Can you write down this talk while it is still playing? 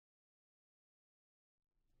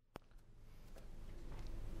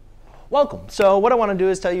Welcome. So what I want to do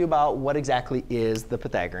is tell you about what exactly is the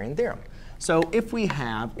Pythagorean theorem. So if we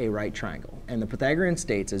have a right triangle, and the Pythagorean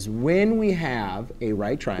states is when we have a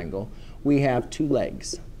right triangle, we have two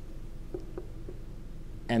legs.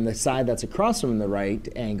 And the side that's across from the right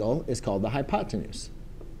angle is called the hypothenuse.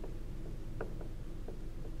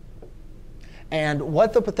 And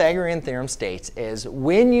what the Pythagorean theorem states is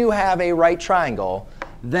when you have a right triangle,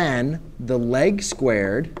 then the leg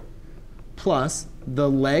squared plus the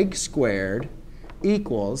leg squared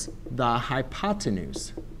equals the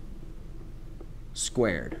hypothenuse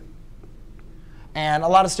squared. And a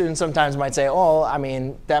lot of students sometimes might say, oh, I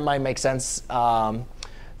mean, that might make sense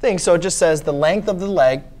thing. So it just says the length of the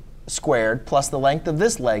leg squared plus the length of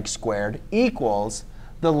this leg squared equals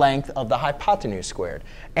the length of the hypothenuse squared.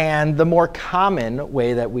 And the more common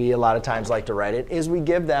way that we a lot of times like to write it is we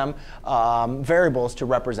give them variables to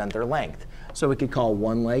represent their length. So we could call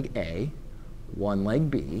one leg A, one leg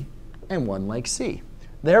B, and one leg C.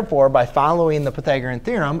 Therefore, by following the Pythagorean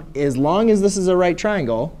theorem, as long as this is a right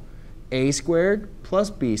triangle, A squared plus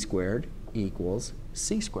B squared equals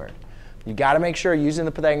C squared. You've got to make sure using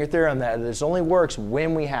the Pythagorean theorem that this only works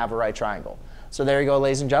when we have a right triangle. So there you go,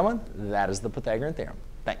 ladies and gentlemen. That is the Pythagorean theorem.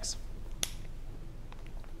 Thanks.